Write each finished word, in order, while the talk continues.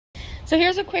So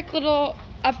here's a quick little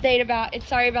update about it.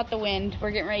 Sorry about the wind.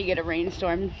 We're getting ready to get a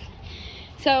rainstorm.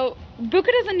 So Buca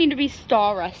doesn't need to be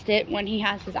stall rested when he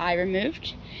has his eye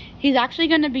removed. He's actually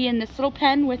going to be in this little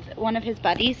pen with one of his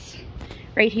buddies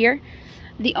right here.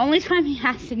 The only time he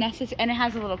has to and it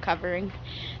has a little covering.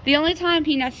 The only time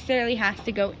he necessarily has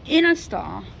to go in a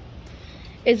stall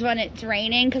is when it's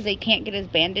raining because they can't get his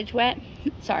bandage wet.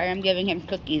 Sorry, I'm giving him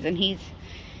cookies and he's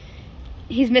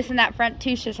missing that front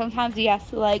tooth, so sometimes he has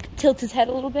to like tilt his head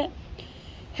a little bit.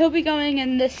 He'll be going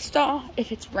in this stall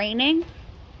if it's raining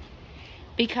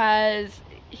because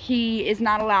he is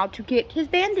not allowed to get his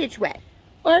bandage wet.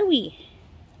 Are we?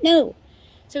 No.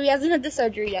 So he hasn't had the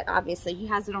surgery yet, obviously. He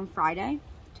has it on Friday.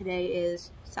 Today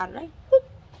is Saturday. Whoop.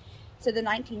 So the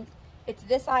 19th. It's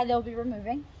this eye they'll be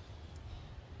removing.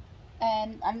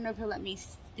 And I don't know if he'll let me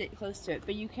get close to it,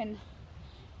 but you can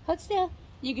hold still.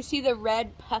 You can see the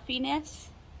red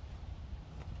puffiness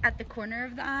at the corner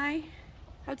of the eye.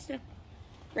 Hold still.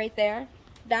 Right there.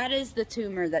 That is the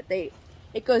tumor that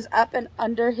it goes up and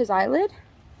under his eyelid.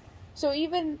 So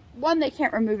even, one, they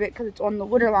can't remove it because it's on the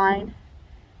waterline.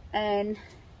 And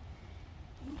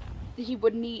he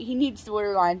needs the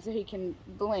waterline so he can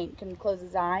blink and close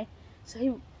his eye.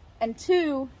 And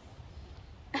two,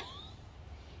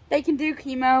 they can do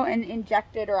chemo and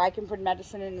inject it, or I can put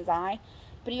medicine in his eye.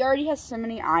 But he already has so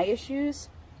many eye issues.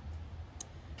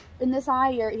 In this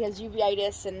eye, he has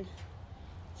uveitis and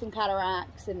some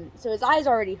cataracts. And so his eyes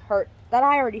already hurt. That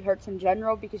eye already hurts in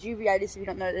general because uveitis, if you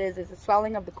don't know what it is a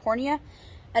swelling of the cornea.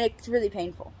 And it's really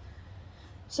painful.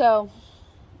 So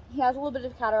he has a little bit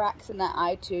of cataracts in that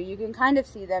eye too. You can kind of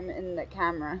see them in the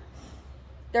camera.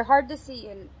 They're hard to see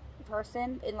in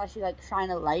person unless you like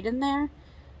shine a light in there.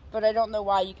 But I don't know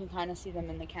why you can kind of see them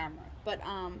in the camera. But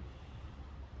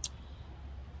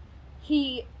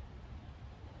he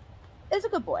is a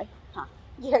good boy. Huh.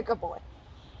 Yeah, good boy.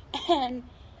 And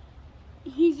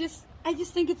I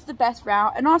just think it's the best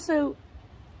route. And also,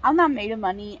 I'm not made of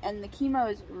money, and the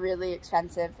chemo is really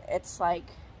expensive. It's like,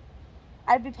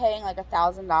 I'd be paying like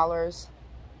 $1,000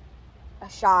 a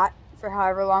shot for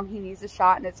however long he needs a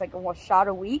shot, and it's like a shot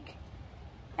a week.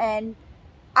 And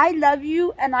I love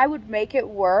you, and I would make it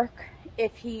work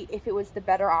if it was the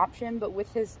better option. But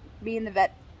with me and the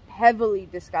vet heavily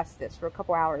discussed this for a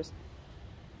couple hours.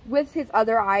 With his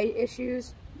other eye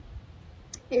issues,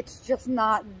 it's just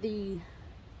not the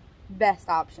best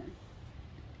option.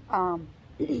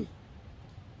 Sorry,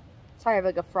 I have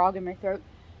like a frog in my throat.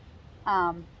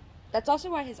 That's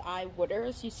also why his eye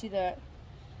waters. You see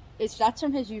that's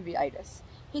from his uveitis.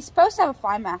 He's supposed to have a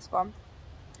fly mask on,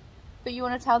 but you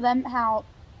want to tell them how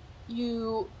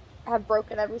you have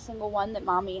broken every single one that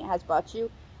mommy has bought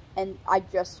you, and I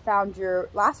just found your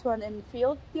last one in the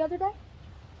field the other day.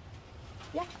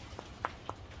 Yeah.